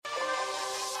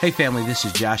Hey family, this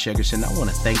is Josh Eggerson. I want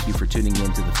to thank you for tuning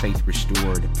in to the Faith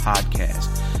Restored podcast.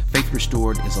 Faith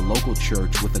Restored is a local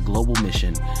church with a global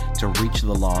mission to reach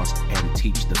the lost and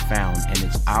teach the found. And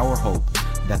it's our hope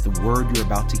that the word you're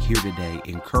about to hear today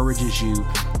encourages you,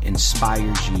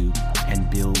 inspires you, and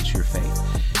builds your faith.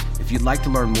 If you'd like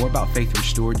to learn more about Faith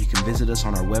Restored, you can visit us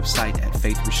on our website at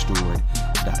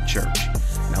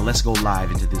faithrestored.church. Now let's go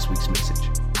live into this week's message.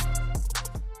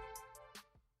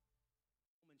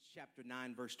 Chapter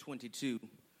 9, verse 22.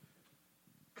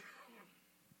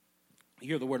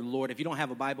 Hear the word of the Lord. If you don't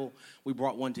have a Bible, we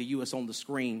brought one to you. It's on the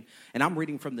screen. And I'm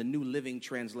reading from the New Living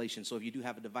Translation. So if you do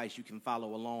have a device, you can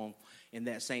follow along in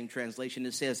that same translation.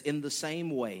 It says, in the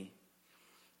same way,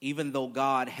 even though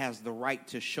God has the right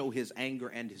to show his anger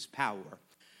and his power,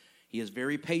 he is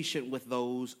very patient with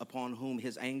those upon whom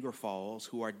his anger falls,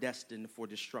 who are destined for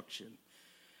destruction.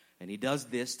 And he does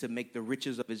this to make the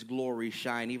riches of his glory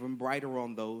shine even brighter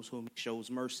on those whom he shows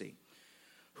mercy,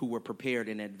 who were prepared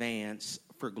in advance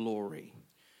for glory.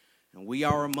 And we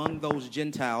are among those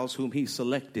Gentiles whom he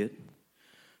selected,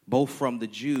 both from the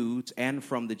Jews and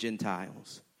from the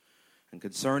Gentiles. And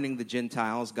concerning the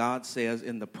Gentiles, God says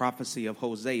in the prophecy of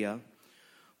Hosea,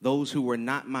 those who were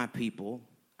not my people,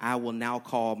 I will now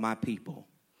call my people.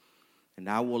 And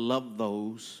I will love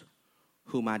those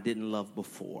whom I didn't love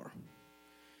before.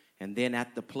 And then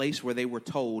at the place where they were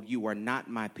told, you are not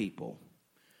my people,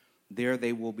 there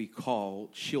they will be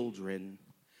called children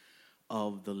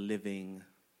of the living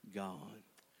God.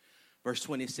 Verse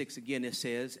 26 again, it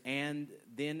says, and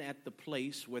then at the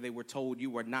place where they were told,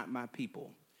 you are not my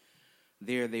people,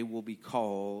 there they will be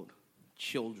called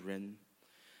children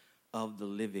of the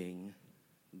living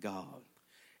God.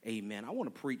 Amen. I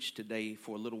want to preach today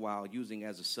for a little while using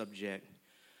as a subject,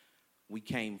 we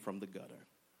came from the gutter.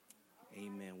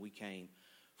 Amen. We came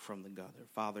from the gutter.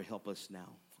 Father, help us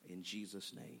now. In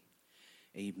Jesus' name,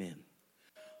 amen.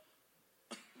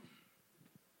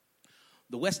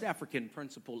 The West African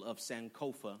principle of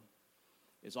Sankofa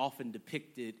is often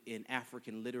depicted in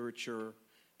African literature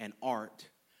and art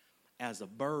as a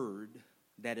bird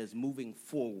that is moving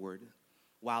forward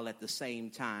while at the same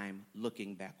time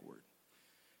looking backward.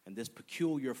 And this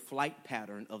peculiar flight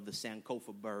pattern of the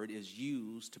Sankofa bird is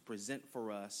used to present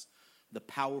for us the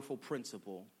powerful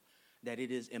principle that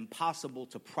it is impossible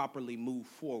to properly move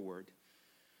forward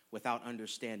without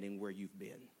understanding where you've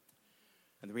been.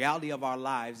 And the reality of our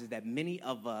lives is that many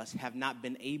of us have not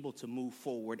been able to move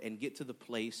forward and get to the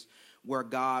place where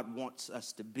God wants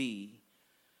us to be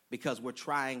because we're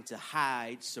trying to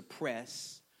hide,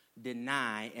 suppress,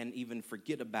 deny, and even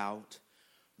forget about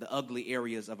the ugly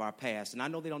areas of our past. And I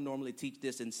know they don't normally teach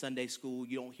this in Sunday school.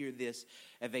 You don't hear this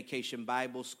at Vacation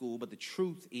Bible School. But the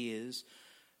truth is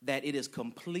that it is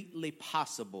completely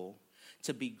possible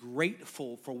to be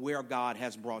grateful for where God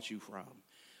has brought you from,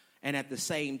 and at the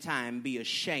same time be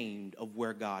ashamed of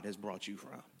where God has brought you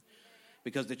from.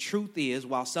 Because the truth is,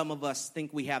 while some of us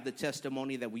think we have the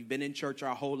testimony that we've been in church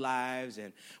our whole lives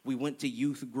and we went to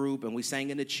youth group and we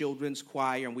sang in the children's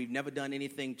choir and we've never done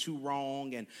anything too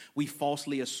wrong and we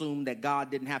falsely assume that God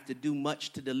didn't have to do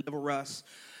much to deliver us,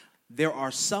 there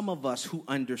are some of us who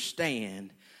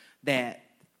understand that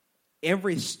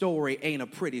every story ain't a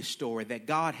pretty story, that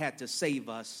God had to save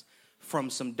us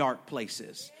from some dark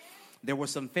places. There were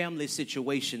some family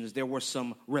situations, there were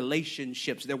some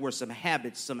relationships, there were some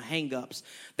habits, some hang-ups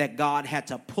that God had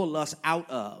to pull us out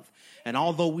of. And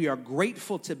although we are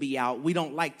grateful to be out, we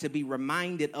don't like to be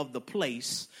reminded of the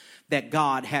place that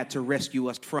God had to rescue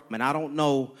us from. And I don't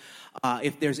know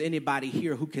if there's anybody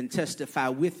here who can testify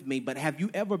with me, but have you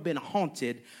ever been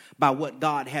haunted by what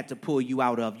God had to pull you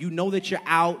out of? You know that you're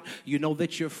out. You know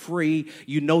that you're free.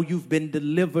 You know you've been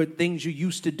delivered. Things you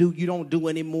used to do, you don't do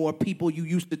anymore. People you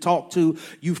used to talk to,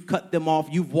 you've cut them off.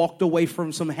 You've walked away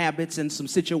from some habits and some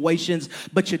situations,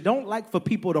 but you don't like for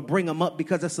people to bring them up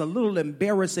because it's a little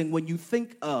embarrassing when you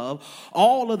think of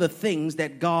all of the things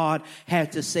that God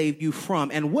had to save you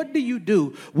from. And what do you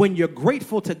do when you're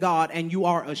grateful to God and you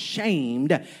are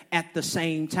ashamed at the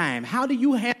same time? How do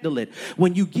you handle it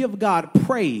when you give God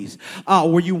praise?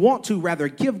 Or you want to rather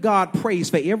give God praise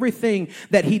for everything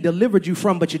that he delivered you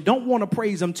from, but you don't want to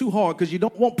praise him too hard because you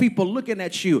don't want people looking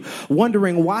at you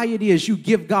wondering why it is you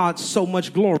give God so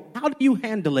much glory. How do you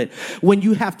handle it when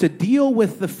you have to deal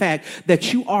with the fact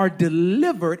that you are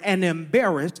delivered and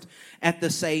embarrassed at the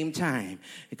same time,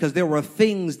 because there were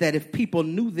things that if people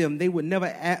knew them, they would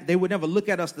never look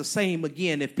at us the same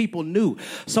again. If people knew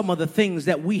some of the things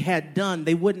that we had done,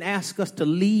 they wouldn't ask us to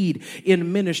lead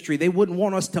in ministry. They wouldn't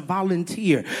want us to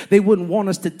volunteer. They wouldn't want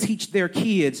us to teach their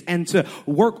kids and to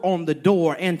work on the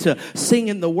door and to sing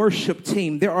in the worship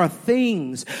team. There are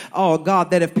things, oh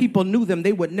God, that if people knew them,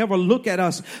 they would never look at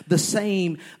us the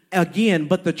same again.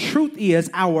 But the truth is,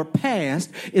 our past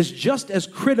is just as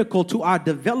critical to our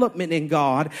development in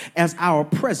God as our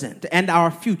present and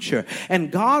our future.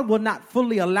 And God will not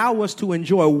fully allow us to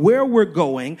enjoy where we're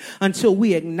going until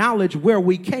we acknowledge where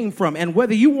we came from. And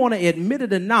whether you want to admit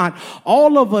it or not,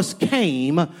 all of us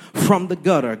came from the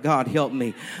gutter. God help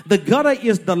me. The gutter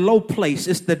is the low place.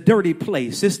 It's the dirty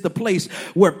place. It's the place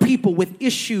where people with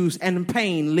issues and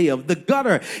pain live. The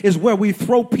gutter is where we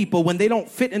throw people when they don't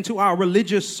fit into our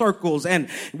religious circles and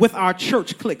with our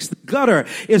church cliques. The gutter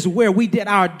is where we did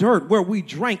our dirt, where we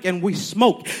drank and we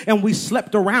smoked and we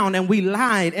slept around and we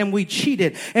lied and we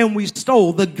cheated and we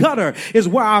stole. The gutter is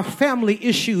where our family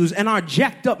issues and our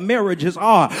jacked up marriages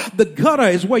are. The gutter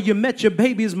is where you met your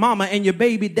baby's mama and your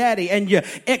baby daddy and your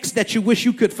ex that you wish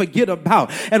you could forget about.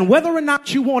 And whether or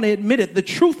not you want to admit it, the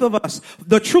truth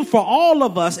for all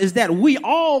of us is that we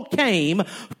all came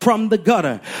from the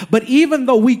gutter. But even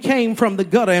though we came from the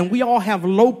gutter and we all have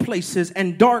low places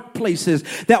and dark places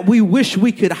that we wish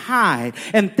we could hide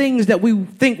and things that we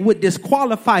think would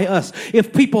disqualify us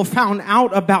if people found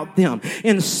out about them,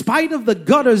 in spite of the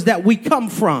gutters that we come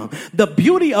from, the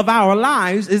beauty of our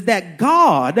lives is that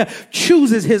God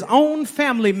chooses his own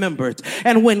family members.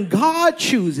 And when God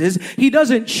chooses, he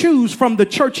doesn't choose from the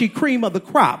churchy cream of the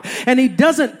crop, and he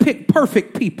doesn't pick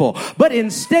perfect people. But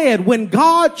instead, when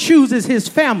God chooses his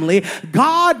family,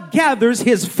 God gathers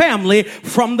his family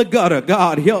from the gutter.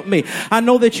 God help me. I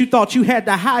know that you thought you had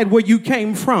to hide where you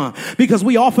came from, because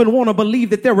we often want to believe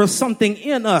that there is something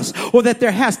in us or that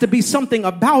there has to be something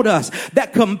about us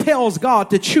that compels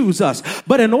God to choose us.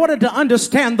 But in order to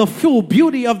understand the full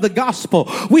beauty of the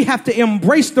gospel, we have to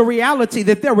embrace the reality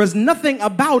that there is nothing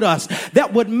about us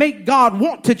that would make God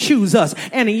want to choose us.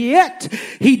 And yet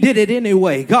he did it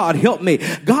anyway. God help me.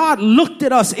 God looked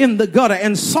at us in the gutter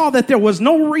and saw that there was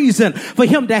no reason for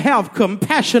him to have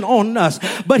compassion on us,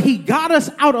 but he got us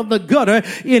out of the gutter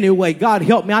anyway. God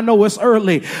help me. I know it's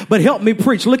early, but help me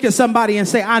preach. Look at somebody and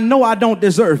say, I know I don't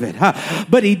deserve it,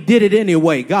 but he did it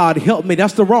anyway. God help me.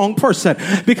 That's the wrong person,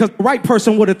 because the right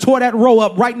person would have tore that row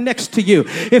up right next to you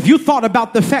if you thought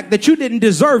about the fact that you didn't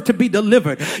deserve to be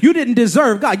delivered. You didn't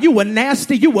deserve God. You were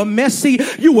nasty. You were messy.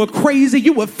 You were crazy.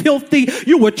 You were filthy.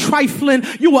 You were trifling.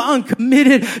 You were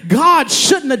uncommitted. God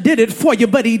shouldn't have did it for you,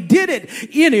 but he did it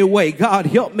anyway. God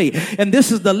help me. And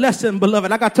this is the lesson,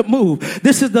 beloved. I got to move.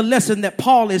 This is the lesson that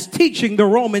Paul is teaching the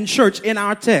Roman church in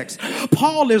our text.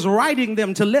 Paul is writing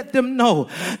them to let them know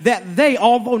that they,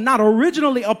 although not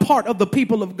originally a part of the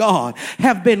people of God,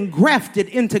 have been grafted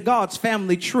into God's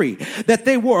family tree. That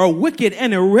they were a wicked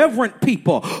and irreverent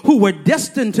people who were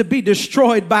destined to be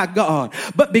destroyed by God.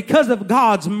 But because of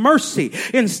God's mercy,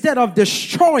 instead of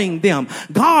destroying them,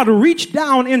 God reached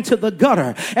down into the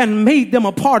gutter and made them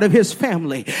a part of his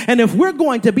family. And if we're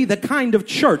going to be the kind of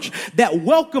church that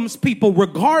welcomes people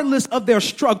regardless of their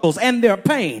struggles and their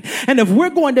pain, and if we're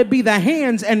going to be the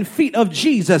hands and feet of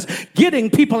Jesus getting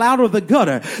people out of the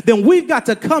gutter, then we've got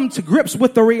to come to grips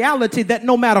with the reality that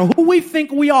no matter who we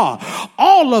think we are,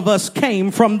 all of us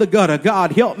came from the gutter.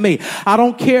 God help me. I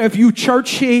don't care if you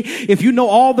churchy, if you know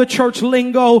all the church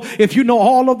lingo, if you know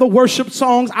all of the worship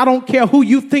songs. I don't care who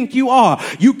you think you are.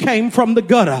 You came from the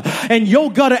gutter, and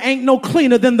your gutter ain't no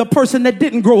cleaner than the person that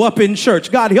didn't grow up in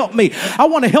church. God help me. I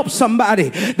want to help somebody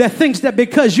that thinks that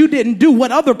because you didn't do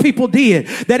what other people did,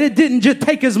 that it didn't just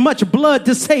take as much blood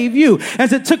to save you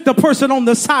as it took the person on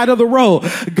the side of the road.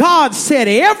 God said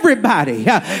everybody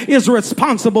is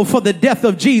responsible for the death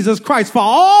of Jesus Christ, for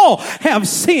all have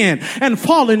sinned and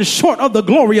fallen short of the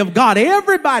glory of God.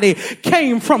 Everybody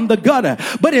came from the gutter.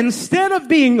 But instead of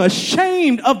being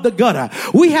ashamed of the gutter,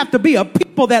 we have to be a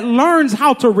people that learns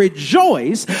how to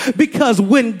rejoice, because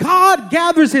when God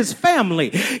gathers his family,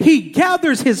 he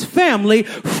gathers his family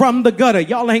from the gutter.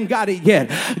 Y'all ain't got it yet.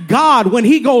 God, when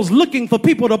he goes looking for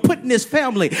people to put in his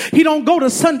family, he don't go to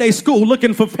Sunday school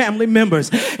looking for family members.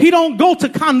 He don't go to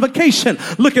convocation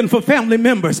looking for family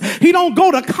members. He don't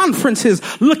go to conferences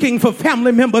looking for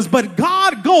family members, but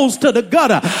God goes to the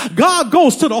gutter. God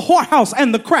goes to the whorehouse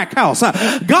and the crack house.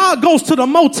 God goes to the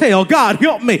motel. God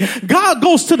help me. God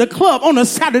goes to the club on a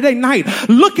Saturday night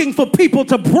looking for people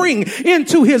to bring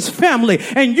into his family.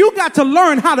 And you got to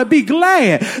learn how to be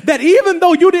glad that even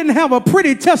though you didn't have a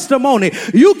pretty testimony,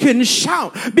 you can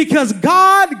shout because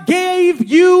God gave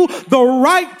you the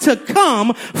right to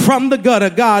come from the gutter.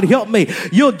 God help me.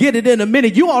 You'll get it in a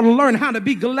minute. You ought to learn how to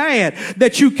be glad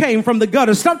that you came from the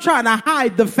gutter. Stop trying to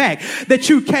hide the fact that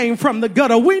you came from the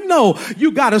gutter. We know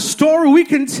you got a story. We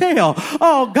can tell,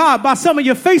 oh God, by some of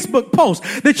your Facebook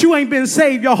posts that you ain't been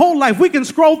saved your whole life. We can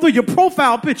scroll through your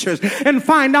profile pictures and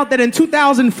find out that in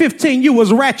 2015 you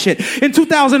was ratchet. In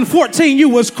 2014 you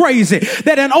was crazy.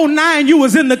 That in 2009 you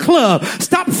was in the club.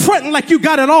 Stop fronting like you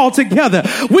got it all together.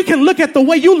 We can look at the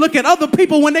way you look at other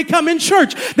people when they come in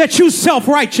church, that you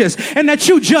self-righteous and that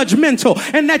you judgmental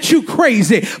and that you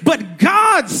crazy. But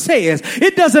God says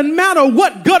it doesn't matter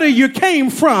what gutter you came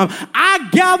from. I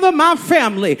gather my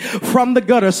family from the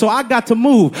gutter. So I got to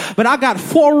move. But I got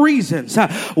 4 reasons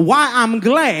why I'm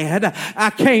glad I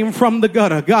came from the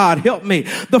gutter. God help me.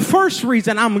 The first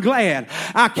reason I'm glad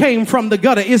I came from the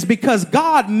gutter is because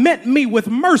God met me with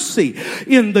mercy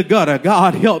in the gutter.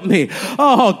 God help me.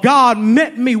 Oh, God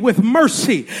met me with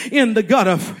mercy in the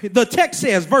gutter. The text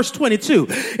says, verse 22,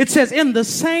 it says, in the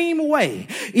same way,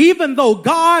 even though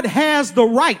God has the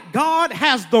right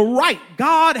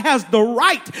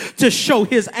to show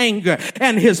his anger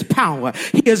and his power.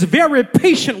 He is very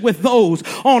patient with those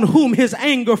on whom his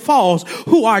anger falls,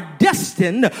 who are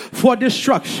destined for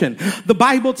destruction. The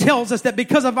Bible tells us that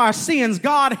because of our sins,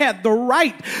 God had the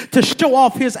right to show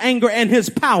off his anger and his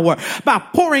power by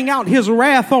pouring out his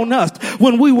wrath on us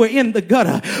when we were in the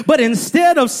gutter. But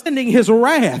instead of sending his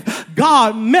wrath,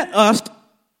 God met us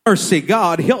mercy.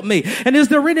 God help me. And is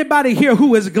there anybody here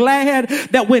who is glad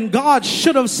that when God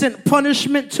should have sent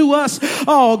punishment to us,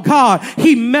 oh God,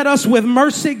 he met us with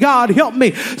mercy? God help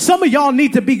me. Some of y'all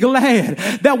need to be glad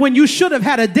that when you should have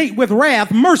had a date with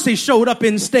wrath, mercy showed up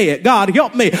instead. God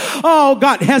help me. Oh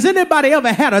God, has anybody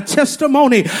ever had a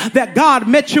testimony that God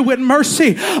met you with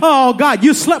mercy? Oh God,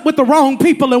 you slept with the wrong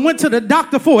people and went to the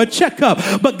doctor for a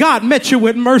checkup, but God met you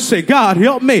with mercy. God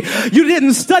help me. You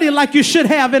didn't study like you should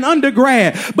have in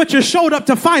undergrad, but you showed up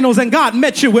to finals and God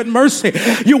met you with mercy.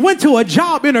 You went to a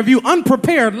job interview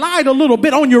unprepared, lied a little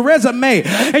bit on your resume,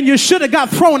 and you should have got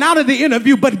thrown out of the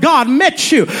interview, but God met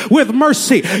you with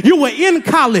mercy. You were in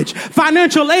college.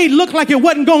 Financial aid looked like it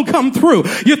wasn't going to come through.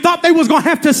 You thought they was going to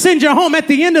have to send you home at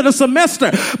the end of the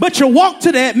semester, but you walked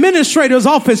to the administrator's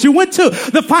office. You went to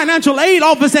the financial aid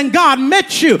office and God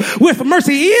met you with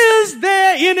mercy. Is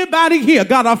there anybody here,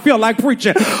 God, I feel like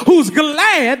preaching, who's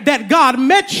glad that God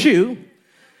met you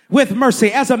with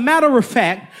mercy? As a matter of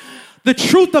fact, the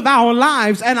truth of our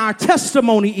lives and our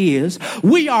testimony is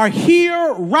we are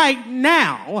here right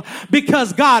now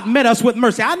because God met us with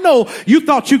mercy. I know you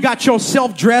thought you got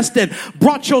yourself dressed and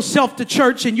brought yourself to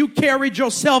church and you carried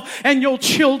yourself and your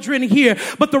children here.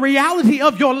 But the reality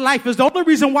of your life is the only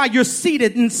reason why you're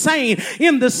seated and sane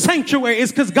in the sanctuary is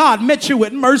because God met you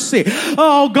with mercy.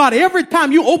 Oh God, every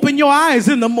time you open your eyes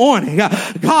in the morning,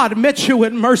 God met you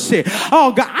with mercy.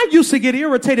 Oh God, I used to get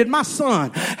irritated. My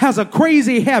son has a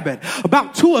crazy habit.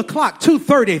 About 2 o'clock,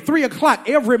 2:30, 3 o'clock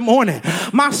every morning,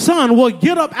 my son will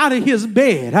get up out of his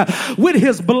bed with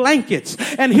his blankets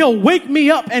and he'll wake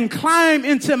me up and climb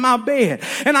into my bed.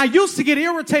 And I used to get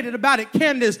irritated about it,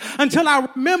 Candace, until I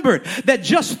remembered that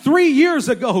just 3 years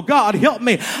ago, God help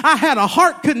me, I had a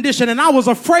heart condition and I was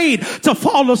afraid to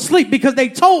fall asleep because they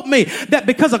told me that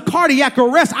because of cardiac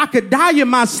arrest, I could die in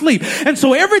my sleep. And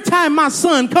so every time my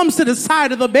son comes to the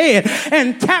side of the bed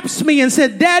and taps me and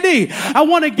said, Daddy, I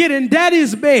want to get in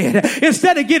Daddy's bed.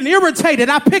 Instead of getting irritated,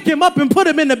 I pick him up and put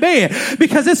him in the bed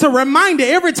because it's a reminder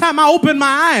every time I open my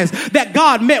eyes that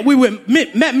God met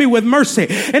me with mercy.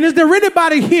 And is there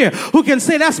anybody here who can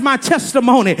say that's my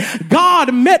testimony?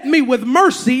 God met me with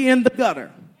mercy in the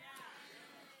gutter.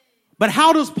 But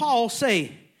how does Paul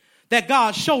say that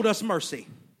God showed us mercy?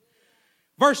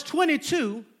 Verse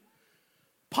 22,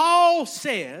 Paul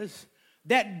says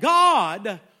that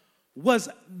God was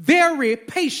very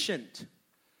patient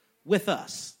with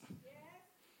us.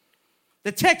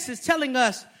 The text is telling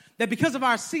us that because of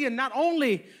our sin, not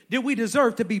only did we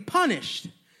deserve to be punished,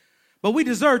 but we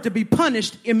deserve to be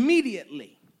punished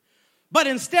immediately. But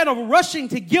instead of rushing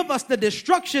to give us the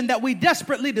destruction that we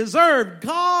desperately deserved,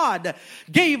 God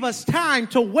gave us time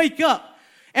to wake up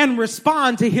and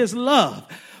respond to his love.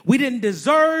 We didn't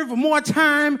deserve more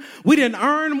time. We didn't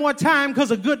earn more time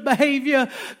because of good behavior.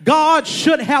 God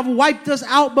should have wiped us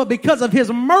out, but because of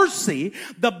his mercy,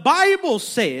 the Bible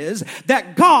says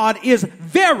that God is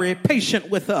very patient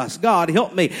with us. God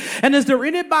help me. And is there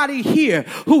anybody here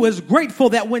who is grateful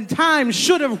that when time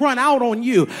should have run out on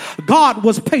you, God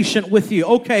was patient with you?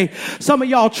 Okay, some of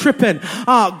y'all tripping.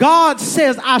 God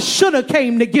says, I should have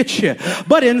came to get you,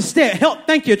 but instead,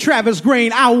 thank you, Travis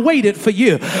Green, I waited for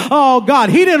you. Oh God,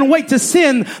 he didn't wait to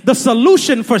send the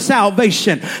solution for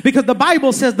salvation, because the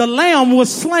Bible says the lamb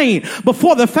was slain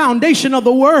before the foundation of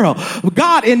the world.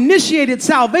 God initiated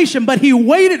salvation, but he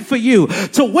waited for you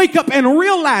to wake up and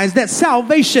realize that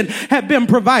salvation had been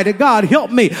provided. God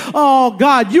help me. Oh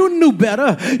God, you knew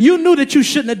better. You knew that you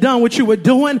shouldn't have done what you were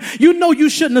doing. You know you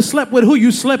shouldn't have slept with who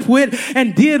you slept with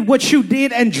and did what you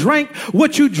did and drank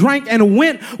what you drank and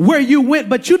went where you went.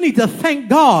 But you need to thank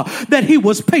God that he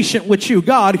was patient with you.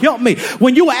 God help me.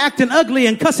 When you were acting ugly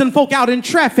and cussing folk out in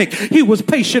traffic, he was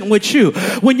patient with you.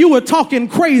 When you were talking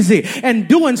crazy and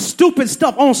doing stupid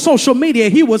stuff on social media,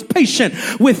 he was patient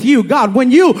with you. God,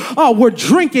 when you were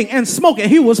drinking and smoking,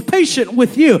 he was patient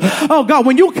with you. Oh God,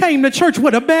 when you came to church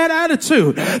with a bad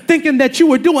attitude, thinking that you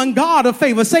were doing God a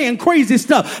favor, saying crazy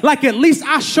stuff like at least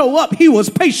I show up, he was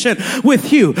patient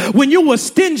with you. When you were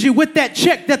stingy with that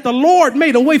check that the Lord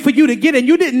made a way for you to get and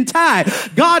you didn't tithe,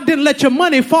 God didn't let your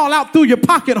money fall out through your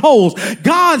pocket holes.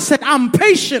 God said, I'm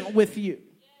patient with you.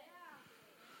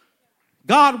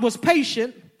 God was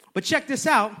patient, but check this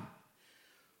out.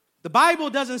 The Bible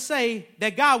doesn't say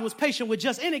that God was patient with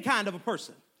just any kind of a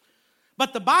person.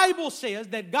 But the Bible says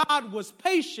that God was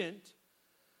patient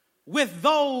with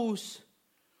those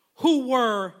who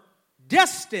were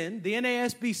destined, the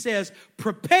NASB says,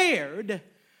 prepared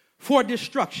for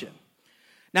destruction.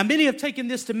 Now, many have taken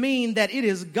this to mean that it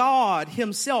is God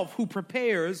himself who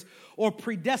prepares or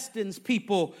predestines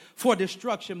people for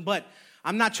destruction. But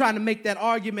I'm not trying to make that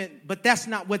argument, but that's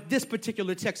not what this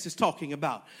particular text is talking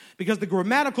about. Because the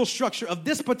grammatical structure of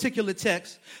this particular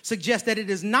text suggests that it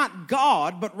is not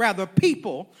God, but rather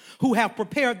people who have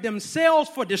prepared themselves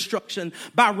for destruction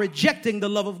by rejecting the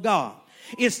love of God.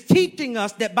 It's teaching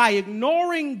us that by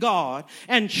ignoring God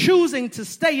and choosing to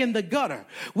stay in the gutter,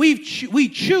 we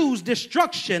choose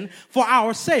destruction for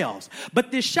ourselves.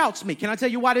 But this shouts me. Can I tell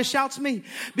you why this shouts me?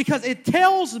 Because it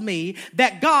tells me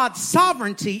that God's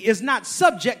sovereignty is not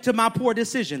subject to my poor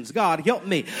decisions. God, help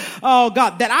me. Oh,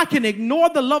 God, that I can ignore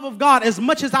the love of God as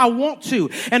much as I want to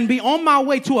and be on my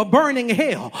way to a burning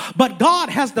hell. But God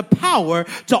has the power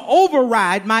to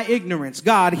override my ignorance.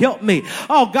 God, help me.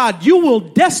 Oh, God, you will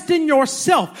destine yourself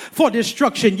for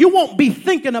destruction. You won't be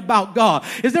thinking about God.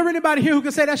 Is there anybody here who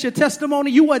can say that's your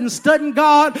testimony? You wasn't studying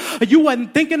God. You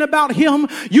wasn't thinking about him.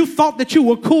 You thought that you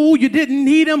were cool. You didn't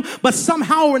need him. But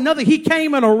somehow or another, he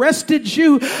came and arrested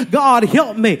you. God,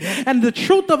 help me. And the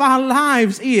truth of our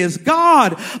lives is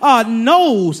God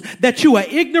knows that you are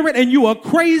ignorant and you are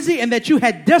crazy and that you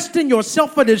had destined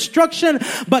yourself for destruction.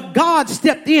 But God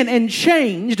stepped in and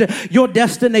changed your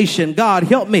destination. God,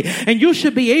 help me. And you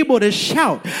should be able to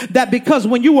shout that because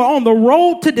when you were on the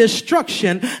road to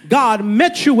destruction, God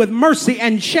met you with mercy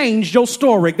and changed your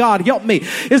story. God, help me.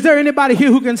 Is there anybody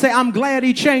here who can say, I'm glad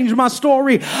he changed my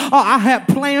story? I had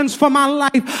plans for my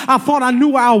life. I thought I knew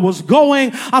where I was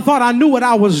going. I thought I knew what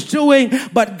I was doing,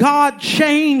 but God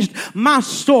changed my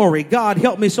story. God,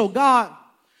 help me. So God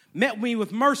met me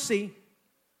with mercy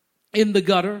in the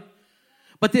gutter.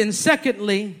 But then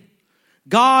secondly,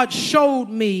 God showed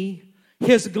me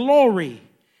his glory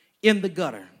in the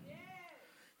gutter.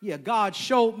 Yeah, God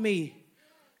showed me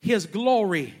his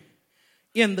glory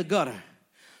in the gutter.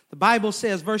 The Bible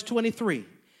says, verse 23,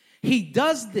 he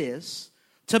does this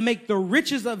to make the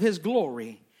riches of his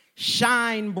glory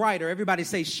shine brighter. Everybody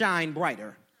say shine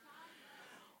brighter.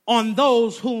 On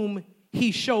those whom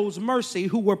he shows mercy,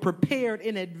 who were prepared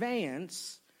in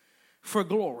advance for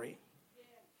glory.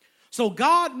 So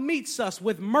God meets us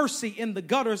with mercy in the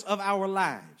gutters of our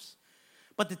lives.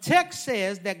 But the text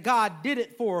says that God did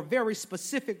it for a very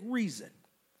specific reason.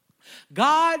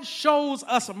 God shows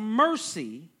us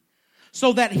mercy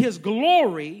so that his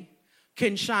glory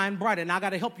can shine brighter. Now, I got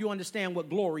to help you understand what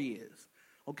glory is,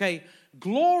 okay?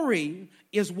 Glory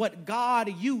is what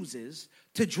God uses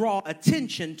to draw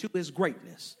attention to his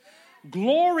greatness.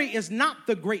 Glory is not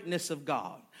the greatness of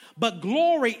God. But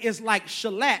glory is like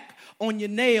shellac on your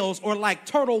nails or like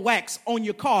turtle wax on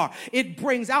your car. It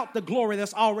brings out the glory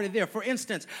that's already there. For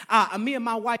instance, me and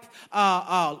my wife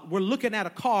were looking at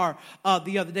a car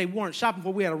the other day. We weren't shopping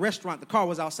for. We had a restaurant. The car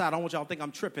was outside. I don't want y'all to think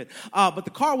I'm tripping. But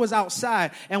the car was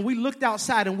outside, and we looked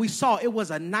outside, and we saw it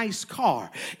was a nice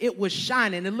car. It was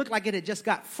shining. It looked like it had just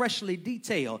got freshly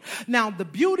detailed. Now, the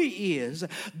beauty is,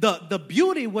 the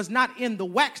beauty was not in the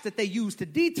wax that they used to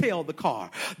detail the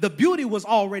car. The beauty was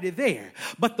already there.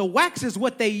 But the wax is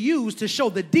what they used to show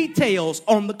the details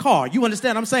on the car. You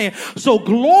understand what I'm saying? So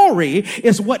glory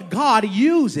is what God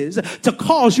uses to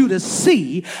cause you to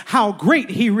see how great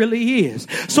he really is.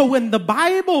 So when the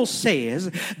Bible says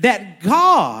that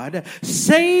God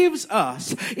saves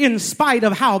us in spite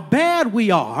of how bad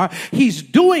we are, he's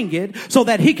doing it so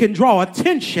that he can draw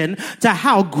attention to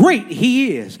how great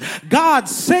he is. God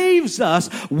saves us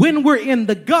when we're in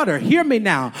the gutter. Hear me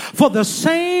now. For the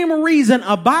same reason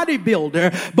a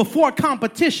bodybuilder before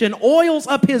competition oils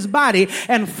up his body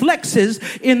and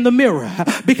flexes in the mirror,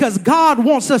 because God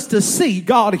wants us to see,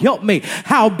 God help me,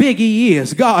 how big he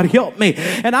is. God help me.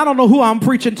 And I don't know who I'm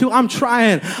preaching to. I'm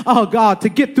trying, oh God, to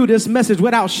get through this message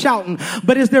without shouting.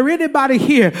 But is there anybody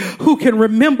here who can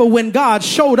remember when God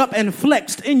showed up and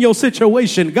flexed in your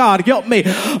situation? God help me.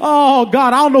 Oh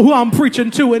God, I don't know who I'm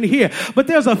preaching to in here, but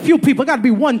there's a few people. Got to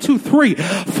be 1, 2, 3,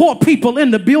 4 people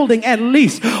in the building at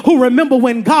least who remember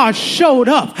when God showed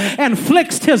up and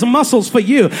flexed his muscles for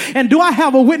you. And do I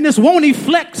have a witness? Won't he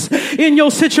flex in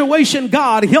your situation?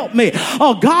 God help me.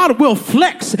 Oh, God will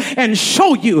flex and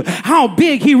show you how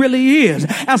big he really is.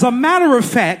 As a matter of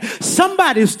fact,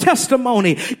 somebody's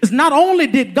testimony is not only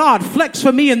did God flex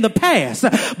for me in the past,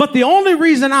 but the only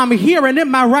reason I'm here and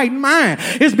in my right mind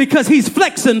is because he's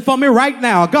flexing for me right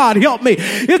now. God help me.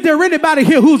 Is there anybody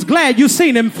here who's glad you've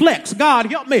seen him flex? God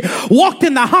help me. Walked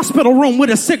in the hospital room with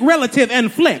a sick relative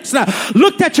and flexed.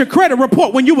 Looked at your credit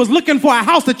report when you was looking for a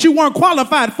house that you weren't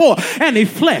qualified for, and he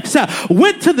flexed.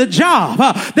 Went to the job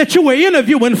that you were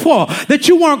interviewing for that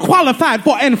you weren't qualified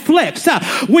for, and flexed.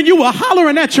 When you were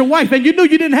hollering at your wife and you knew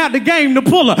you didn't have the game to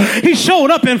pull her, he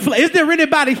showed up and flexed. Is there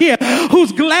anybody here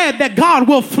who's glad that God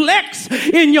will flex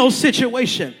in your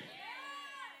situation?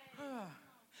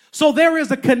 So there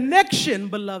is a connection,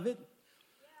 beloved,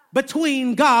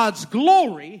 between God's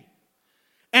glory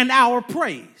and our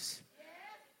praise.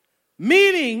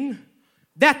 Meaning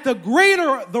that the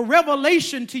greater the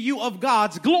revelation to you of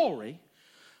God's glory,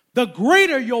 the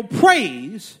greater your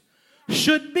praise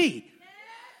should be.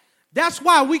 That's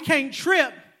why we can't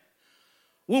trip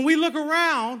when we look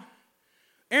around.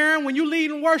 Aaron, when you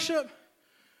lead in worship,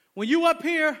 when you up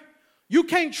here, you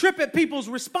can't trip at people's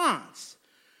response.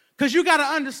 Because you got to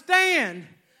understand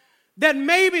that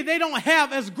maybe they don't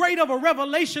have as great of a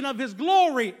revelation of his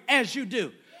glory as you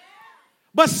do.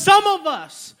 But some of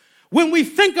us, when we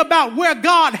think about where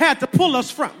God had to pull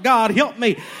us from, God help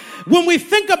me. When we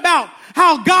think about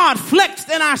how God flexed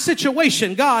in our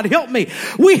situation, God help me,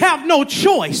 we have no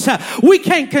choice. We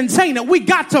can't contain it. We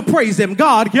got to praise him.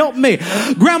 God help me.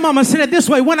 Grandmama said it this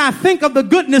way: when I think of the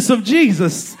goodness of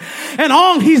Jesus and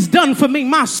all he's done for me,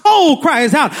 my soul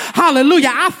cries out,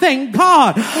 hallelujah. I thank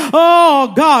God,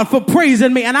 oh God, for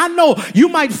praising me. And I know you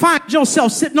might find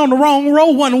yourself sitting on the wrong row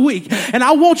one week. And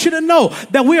I want you to know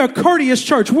that we are a courteous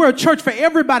church. We're a church for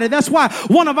everybody. That's why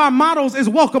one of our mottos is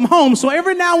welcome home. So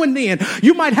every now and then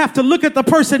you might have to look at the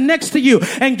person next to you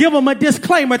and give them a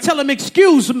disclaimer. Tell them,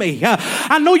 excuse me.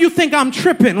 I know you think I'm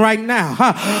tripping right now.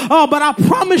 But I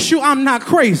promise you I'm not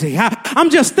crazy. I'm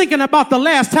just thinking about the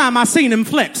last time I seen him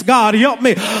flex. God help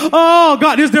me. Oh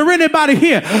God, is there anybody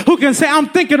here who can say, I'm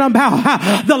thinking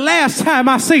about the last time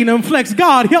I seen him flex?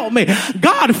 God help me.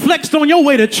 God flexed on your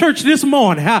way to church this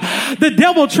morning. The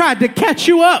devil tried to catch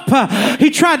you up.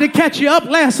 He tried to catch you up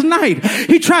last night.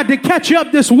 He tried to catch you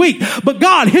up this week. But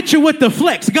God hit you with the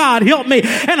flex. God help me.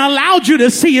 And allowed you to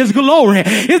see his glory.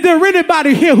 Is there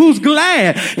anybody here who's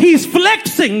glad he's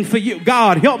flexing for you?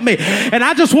 God help me. And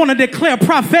I just want to declare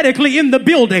prophetically in the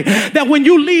building that when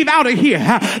you leave out of here,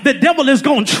 the devil is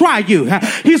going to try you.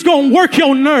 He's going to work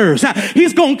your nerves.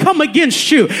 He's going to come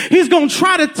against you. He's going to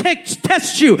try to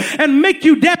test you and make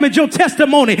you damage your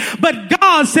testimony. But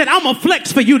God said, I'm going to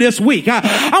flex for you this week.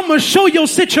 I'm going to show your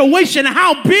situation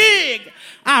how big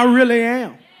I really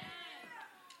am.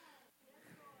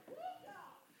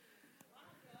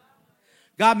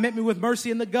 God met me with mercy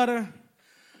in the gutter.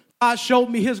 God showed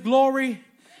me his glory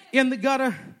in the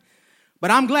gutter.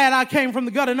 But I'm glad I came from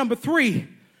the gutter number 3,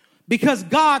 because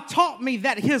God taught me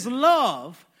that his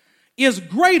love is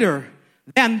greater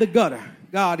than the gutter.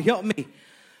 God help me.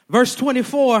 Verse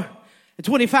 24 and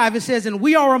 25, it says, and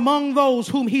we are among those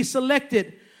whom he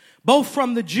selected both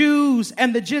from the Jews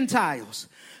and the Gentiles.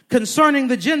 Concerning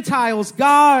the Gentiles,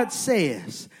 God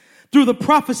says, through the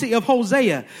prophecy of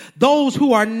Hosea, those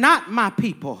who are not my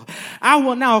people, I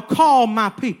will now call my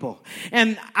people,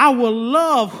 and I will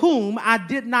love whom I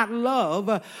did not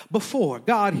love before.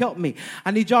 God help me.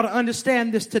 I need y'all to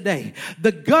understand this today.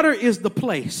 The gutter is the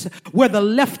place where the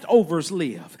leftovers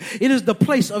live. It is the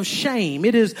place of shame.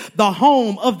 It is the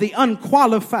home of the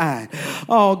unqualified.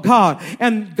 Oh God.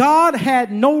 And God had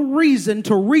no reason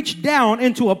to reach down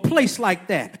into a place like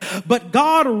that. But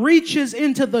God reaches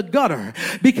into the gutter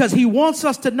because he wants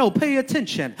us to know, pay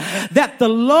attention, that the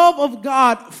love of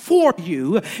God for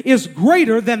you is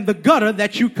greater than the gutter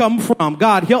that you come from.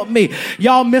 God help me.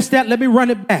 Y'all missed that. Let me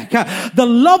run it back. The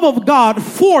love of God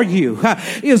for you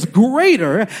is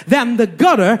greater than the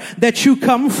gutter that you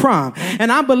come from.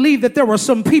 And I believe that there were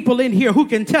some people in here who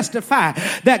can testify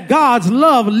that God's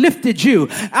love lifted you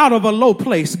out of a low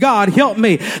place. God help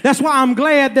me. That's why I'm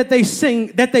glad that they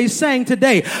sang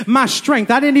today, My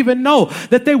Strength. I didn't even know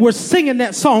that they were singing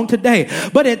that song today,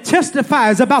 but it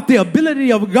testifies about the ability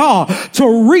of God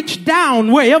to reach down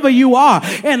wherever you are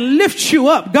and lift you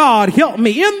up. God help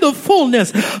me, in the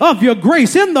fullness of your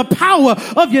grace, in the power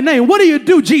of your name. What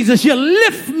do, Jesus? You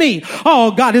lift me.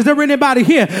 Oh God, is there anybody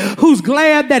here who's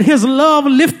glad that his love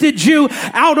lifted you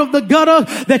out of the gutter,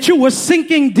 that you were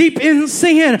sinking deep in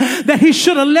sin, that he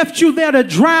should have left you there to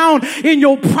drown in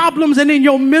your problems and in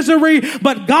your misery,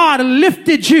 but God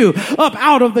lifted you up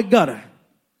out of the gutter?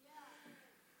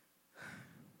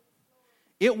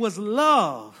 It was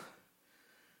love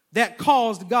that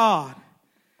caused God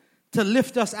to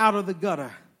lift us out of the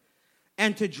gutter.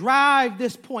 And to drive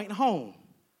this point home,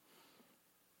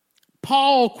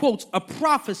 Paul quotes a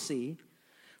prophecy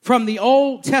from the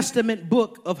Old Testament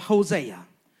book of Hosea.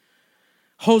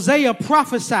 Hosea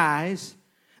prophesies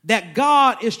that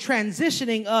God is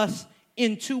transitioning us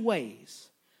in two ways.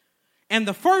 And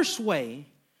the first way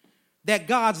that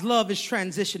God's love is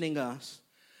transitioning us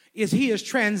is he is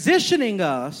transitioning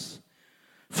us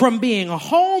from being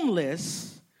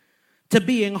homeless to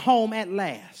being home at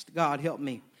last. God help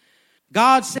me.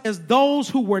 God says, those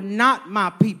who were not my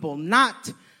people,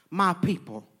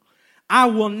 I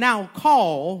will now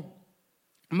call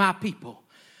my people.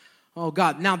 Oh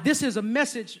God. Now this is a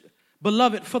message,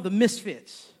 beloved, for the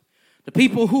misfits. The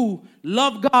people who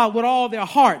love God with all their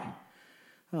heart,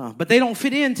 but they don't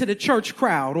fit into the church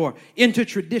crowd or into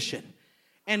tradition.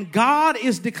 And God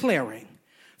is declaring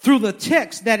through the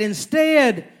text that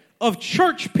instead of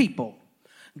church people,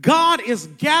 God is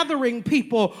gathering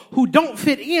people who don't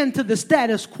fit into the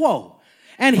status quo.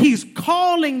 And he's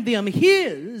calling them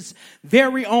his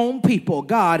very own people.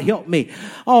 God help me.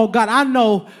 Oh God, I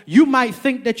know you might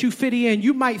think that you fit in.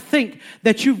 You might think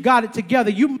that you've got it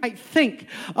together. You might think,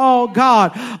 oh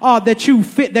God, that you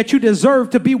fit, that you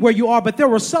deserve to be where you are. But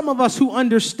there are some of us who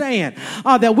understand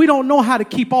that we don't know how to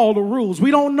keep all the rules. We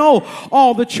don't know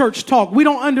all the church talk. We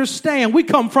don't understand. We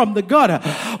come from the gutter.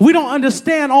 We don't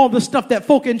understand all the stuff that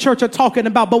folk in church are talking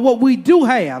about. But what we do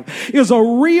have is a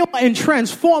real and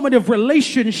transformative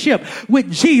relationship with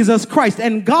Jesus Christ.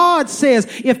 And God says,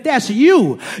 if that's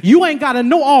you, you ain't got to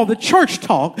know all the church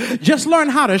talk. Just learn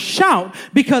how to shout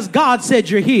because God said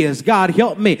you're his. God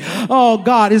help me. Oh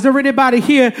God, is there anybody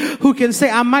here who can say,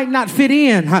 I might not fit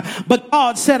in, but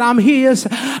God said I'm his.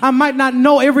 I might not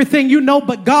know everything you know,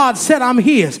 but God said I'm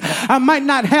his. I might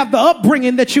not have the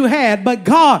upbringing that you had, but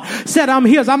God said I'm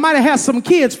his. I might have had some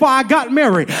kids before I got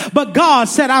married, but God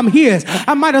said I'm his.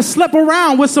 I might have slept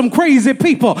around with some crazy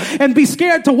people and be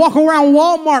scared to walk around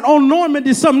Walmart on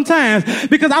Normandy sometimes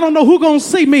because I don't know who's going to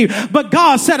see me, but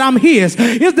God said I'm his.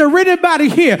 Is there anybody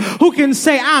here who can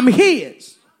say I'm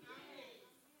his?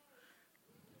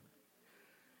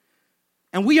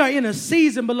 And we are in a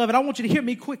season, beloved, I want you to hear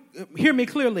me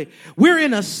clearly. We're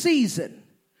in a season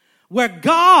where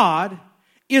God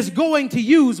is going to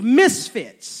use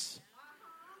misfits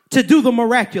to do the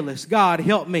miraculous. God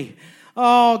help me.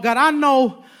 Oh God,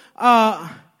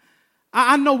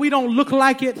 I know we don't look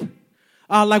like it,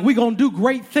 like we're going to do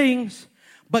great things,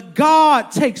 but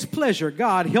God takes pleasure.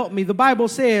 God help me. The Bible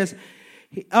says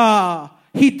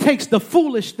he takes the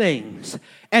foolish things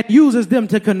and uses them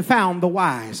to confound the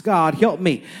wise. God help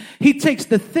me. He takes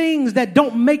the things that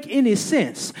don't make any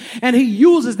sense and he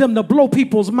uses them to blow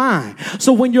people's mind.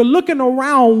 So when you're looking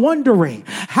around wondering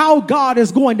how God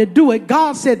is going to do it,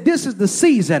 God said, this is the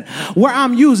season where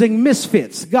I'm using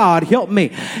misfits. God help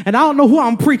me. And I don't know who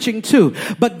I'm preaching to,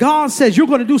 but God says you're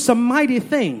going to do some mighty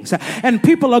things and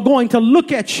people are going to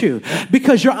look at you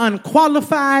because you're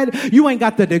unqualified. You ain't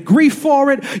got the degree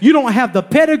for it. You don't have the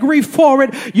pedigree for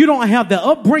it. You don't have the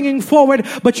upbringing forward,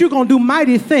 but you're going to do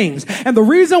mighty things. And the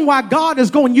reason why God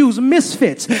is going to use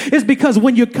misfits is because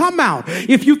when you come out,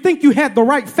 if you think you had the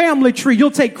right family tree,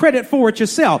 you'll take credit for it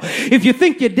yourself. If you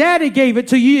think your daddy gave it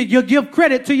to you, you'll give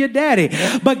credit to your daddy.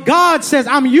 But God says,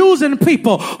 I'm using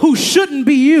people who shouldn't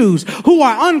be used, who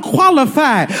are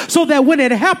unqualified, so that when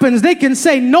it happens, they can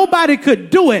say nobody could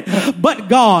do it but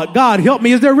God. God help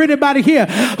me. Is there anybody here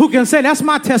who can say that's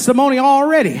my testimony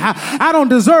already? I don't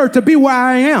deserve to be where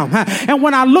I am. And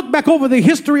when I look back over the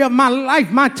history of my life,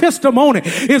 my testimony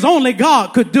is only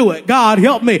God could do it. God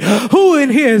help me. Who in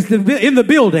here is in the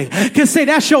building can say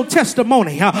that's your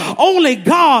testimony? Only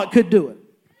God could do it.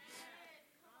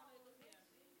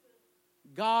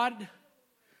 God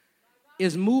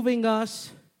is moving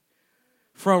us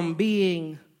from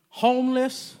being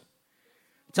homeless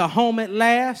to home at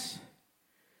last.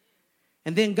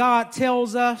 And then God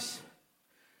tells us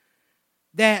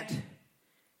that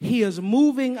he is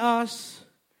moving us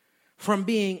from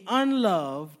being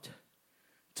unloved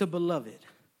to beloved.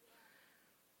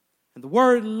 And the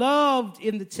word loved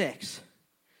in the text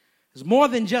is more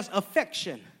than just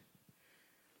affection,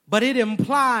 but it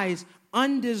implies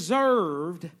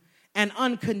undeserved and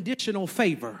unconditional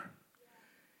favor.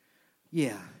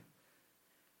 Yeah.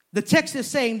 The text is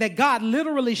saying that God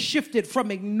literally shifted from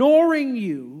ignoring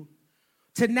you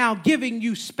to now giving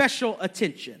you special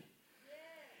attention.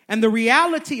 And the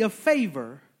reality of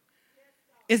favor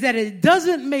is that it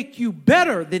doesn't make you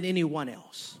better than anyone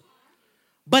else,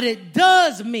 but it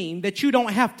does mean that you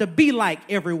don't have to be like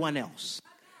everyone else.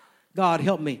 God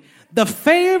help me. The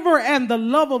favor and the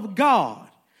love of God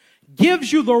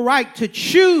gives you the right to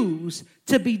choose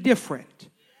to be different.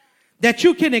 That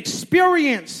you can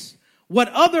experience what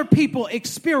other people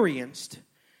experienced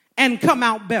and come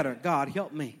out better. God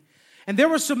help me. And there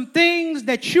were some things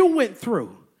that you went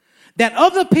through that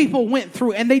other people went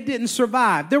through and they didn't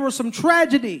survive. There were some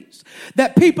tragedies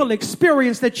that people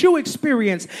experienced, that you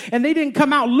experienced, and they didn't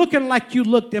come out looking like you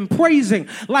looked and praising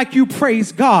like you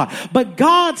praised God. But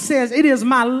God says, it is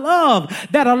my love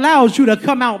that allows you to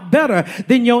come out better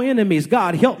than your enemies.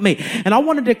 God help me. And I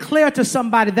want to declare to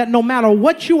somebody that no matter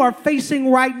what you are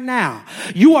facing right now,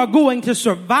 you are going to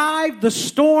survive the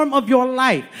storm of your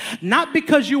life. Not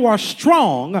because you are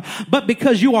strong, but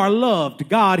because you are loved.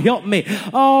 God help me.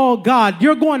 Oh, God,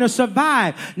 you're going to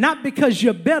survive, not because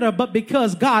you're better, but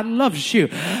because God loves you.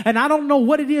 And I don't know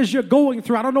what it is you're going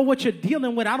through. I don't know what you're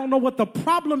dealing with. I don't know what the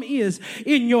problem is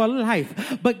in your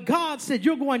life. But God said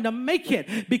you're going to make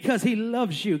it because he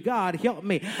loves you. God, help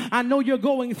me. I know you're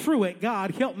going through it. God,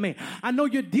 help me. I know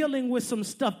you're dealing with some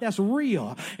stuff that's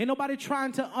real. Ain't nobody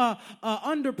trying to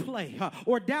underplay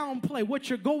or downplay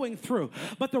what you're going through.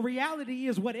 But the reality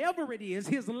is, whatever it is,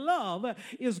 his love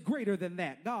is greater than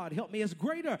that. God, help me. It's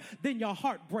greater than your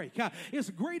heartbreak. It's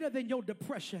greater than your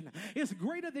depression. It's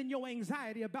greater than your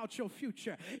anxiety about your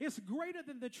future. It's greater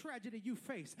than the tragedy you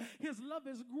face. His love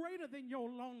is greater than your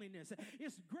loneliness.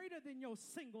 It's greater than your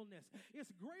singleness.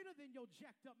 It's greater than your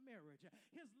jacked up marriage.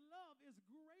 His love is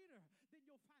greater than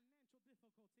your financial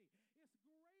difficulty. It's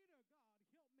greater, God,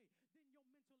 help me, than your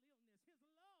mental illness.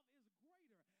 His love is greater. And God said you're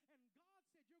going to survive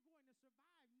not because you are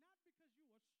strong, but because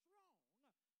you're loved.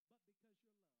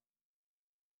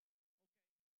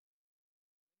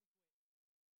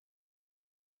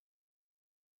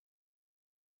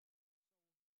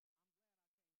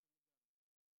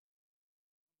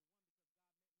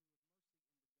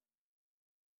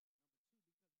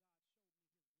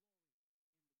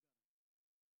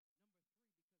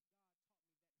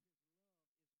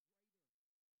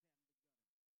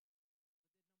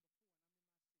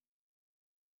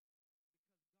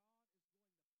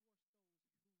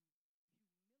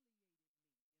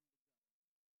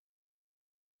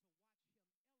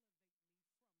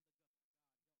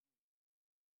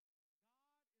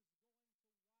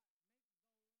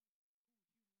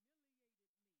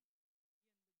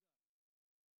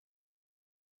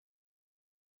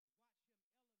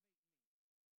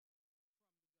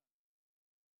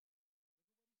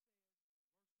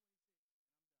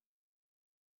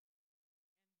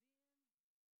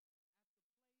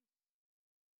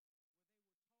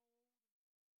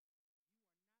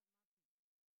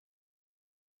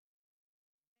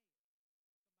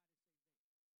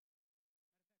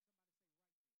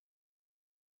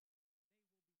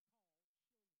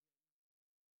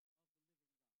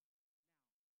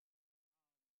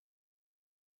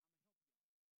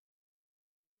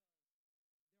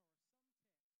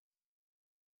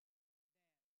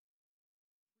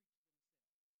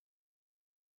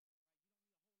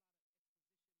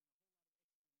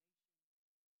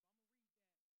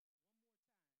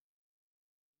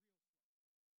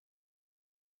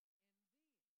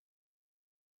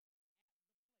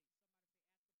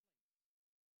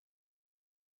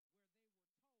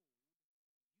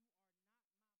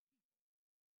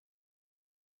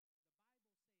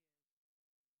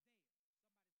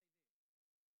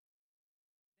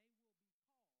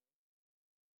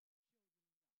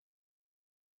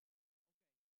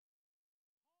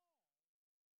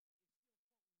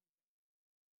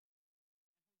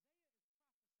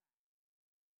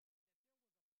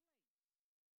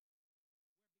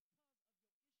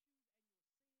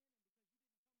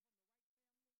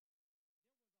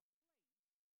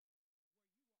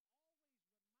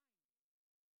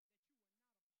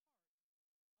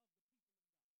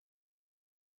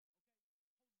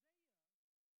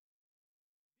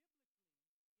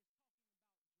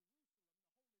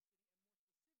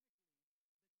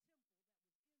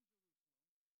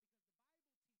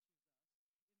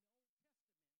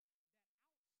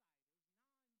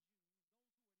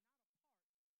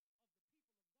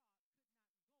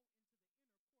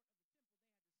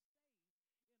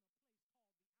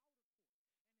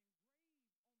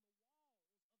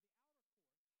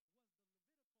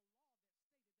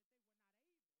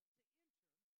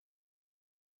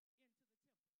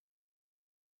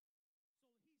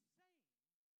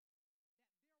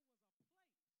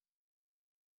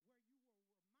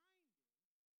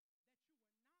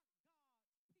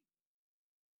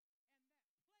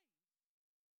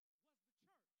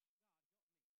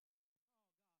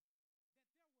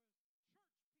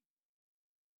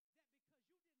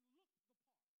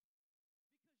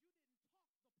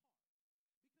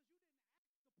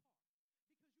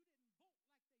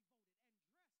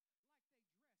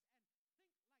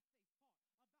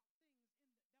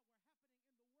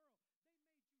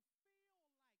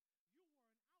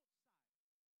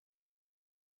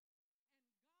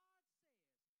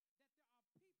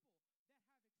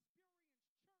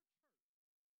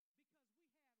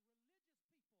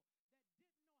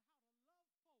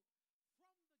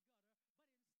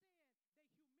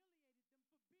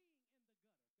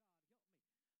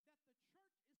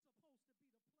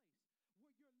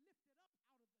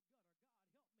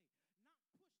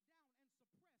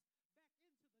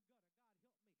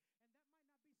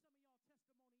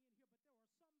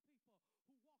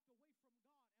 away from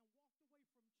God and walked away from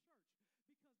church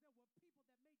because there were people that made them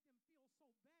feel so bad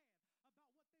about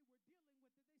what they were dealing with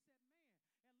that they said,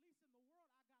 man, at least in the world I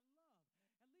got love.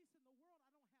 At least in the world I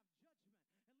don't have judgment. At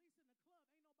least in the club ain't nobody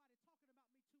talking about me to my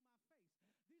face.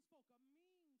 These folk are mean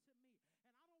to me and I don't want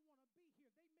to be here. They make me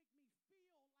feel like an outsider.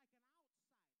 But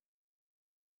God says through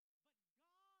the prophet Hosea that when he gets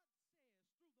ready to gather his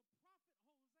people, God is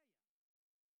going to do it and raise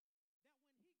them up and promote them,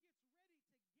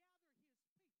 not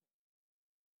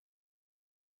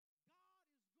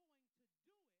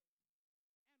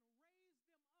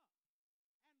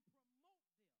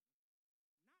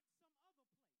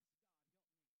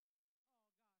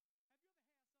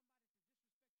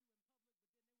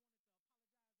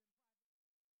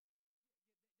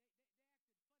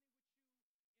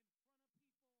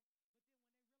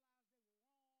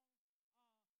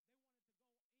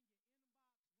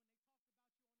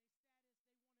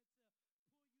other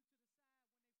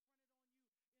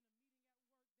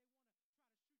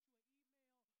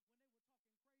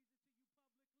place.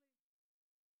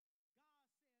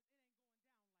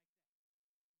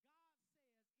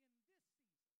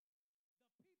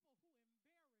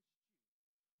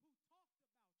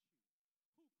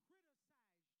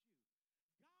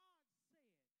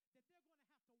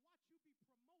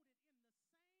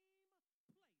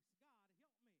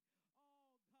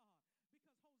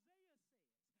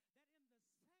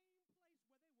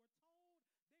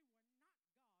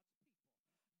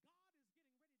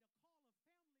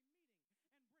 God help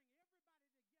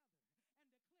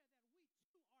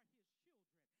me. Oh, God.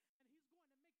 Have you ever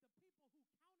had somebody to disrespect you in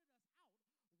public, but then they wanted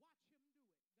to apologize in private?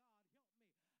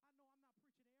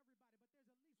 They acted funny with you in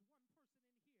front of people, but then when they realized they were wrong, they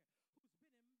wanted to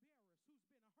go in your inbox. When they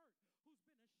talked about you on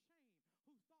their status, they wanted to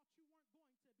pull you to the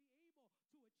side. When they fronted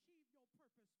on you in a meeting at work, they want to try to shoot you an email when they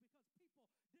were talking crazy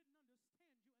to you publicly.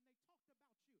 God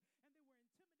says it ain't going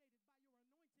down like that.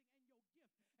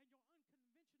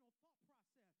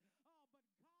 God says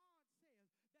in this season,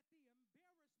 the people who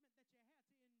embarrassed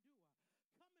you, who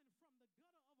talked about you, who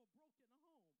criticized you,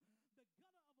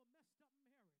 God said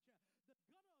that they're going to have to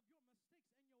watch you be promoted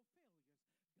in the same place. God,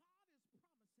 help me. Oh, God. Because Hosea says that in the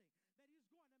same place where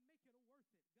they were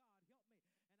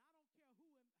told they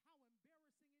were not God's people, God is getting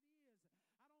ready to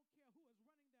call a family meeting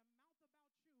and bring everybody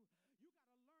together and declare that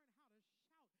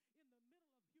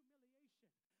we too are his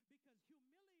children. And he's going to make the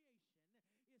people who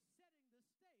counted us out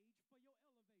watch him do it.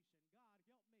 God, help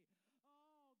me. I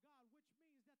know I'm not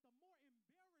preaching to everybody, but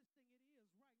there's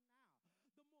at least one person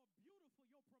in here who's been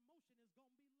embarrassed, who's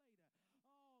been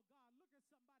hurt, who's been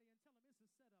ashamed,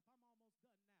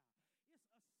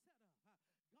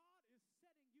 who thought you weren't going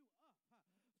to be able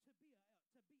to achieve your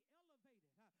purpose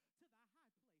because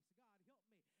people didn't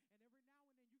understand you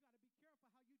and they talked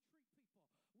about you and they were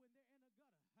intimidated by your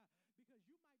anointing and your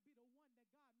gift and your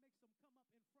unconventional thought process.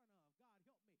 Oh,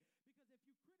 but God says that the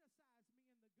embarrassment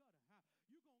that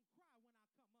you had to endure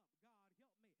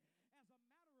coming from the gutter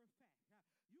of a broken home, the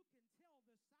gutter of a messed up marriage, the gutter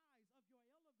of your mistakes and your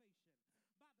failures,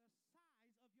 God is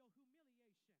promising that he's going to make it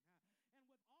worth it.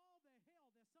 God, help me. And I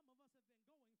don't care how embarrassing it is. I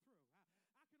don't care who is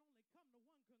running their mouth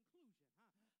about you.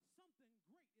 You got to learn how to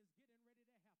shout in the middle of humiliation, because humiliation is setting the stage for your elevation.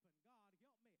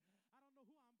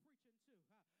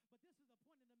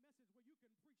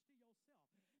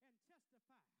 God, help me.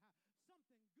 Oh, God,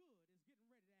 which means that the more embarrassing it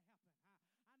is right now, the more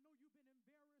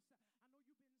beautiful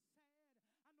your promotion is going to be later. Oh, God, look at somebody and tell them it's a setup. I'm almost done now. It's a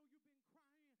setup. God is setting you up to be elevated to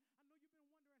the high place. God, help me. And every now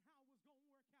and then you got to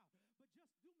be careful how you treat people when they're in a gutter, because you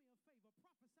might be the one that God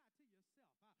makes them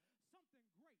come up in front of. God,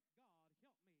 help me. Because if you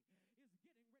criticize me in the gutter, you're going to cry when I come up.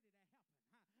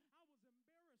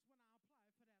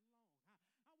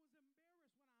 God, help me. As a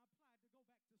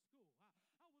matter of fact, you can tell the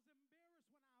size of your elevation by the size of your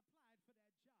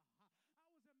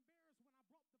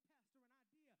humiliation. And with all the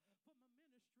hell that some of us have been going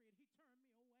through, I can only come to one conclusion. Something great is getting ready to happen.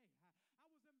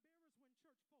 God, help me. I don't know who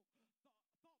I'm preaching to, but this is a point in the message where you can preach to yourself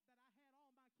and testify.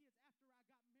 Something good is getting ready to happen. I know you've been embarrassed. I know you've been sad. I know you've been crying. I know you've been wondering how it was going to work out. But just do me a favor.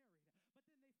 Prophesy to yourself. Something great, God, help me, is getting ready to happen. I was embarrassed when I applied for that loan. I was embarrassed when I applied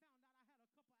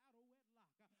to go back to school. I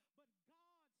was embarrassed when I applied for that job. I was embarrassed when I brought the pastor an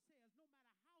idea for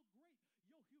my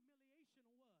ministry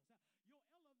and he turned me away. I was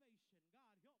embarrassed when church folk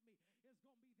thought that I had all my kids after I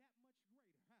got married, but then they found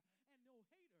out I had a couple out of wedlock. But God says no matter how great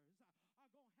your humiliation was, your elevation,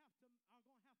 God help me, is going to be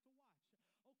that much greater.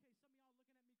 And no haters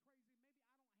are going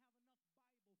to have to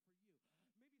watch. Okay,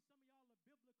 some of y'all looking at me crazy.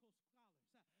 Maybe I don't have enough Bible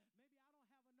for you. Maybe some of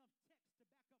y'all are biblical scholars. Maybe I don't have enough text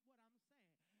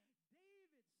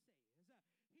to back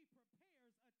up what I'm saying. David says he prepares a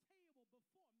table before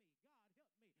me. God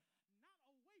help me. Not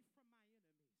away from my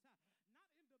enemies.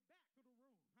 Not in the back of the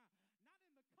room. Not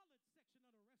in the colored section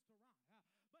of the restaurant.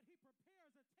 But he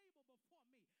prepares a table before me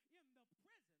in the presence,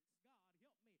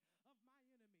 God help me, of my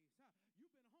enemies. You've been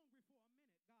hungry for a minute.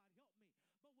 God help me.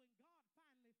 But when God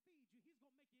finally feeds you, he's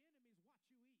going to make your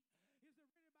enemies watch you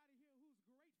eat. Is there anybody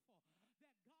here who's grateful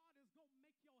that God is going to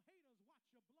make your haters watch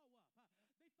you blow up?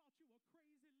 They thought you were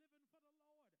crazy living for the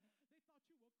Lord. They thought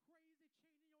you were crazy changing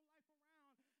your life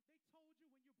around. They told you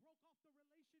when you broke broke off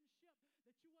the relationship,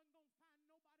 that you wasn't going to find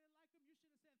nobody like him, you should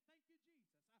have said, thank you,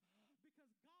 Jesus.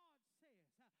 Because God says,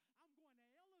 I'm going to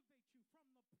elevate you from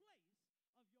the place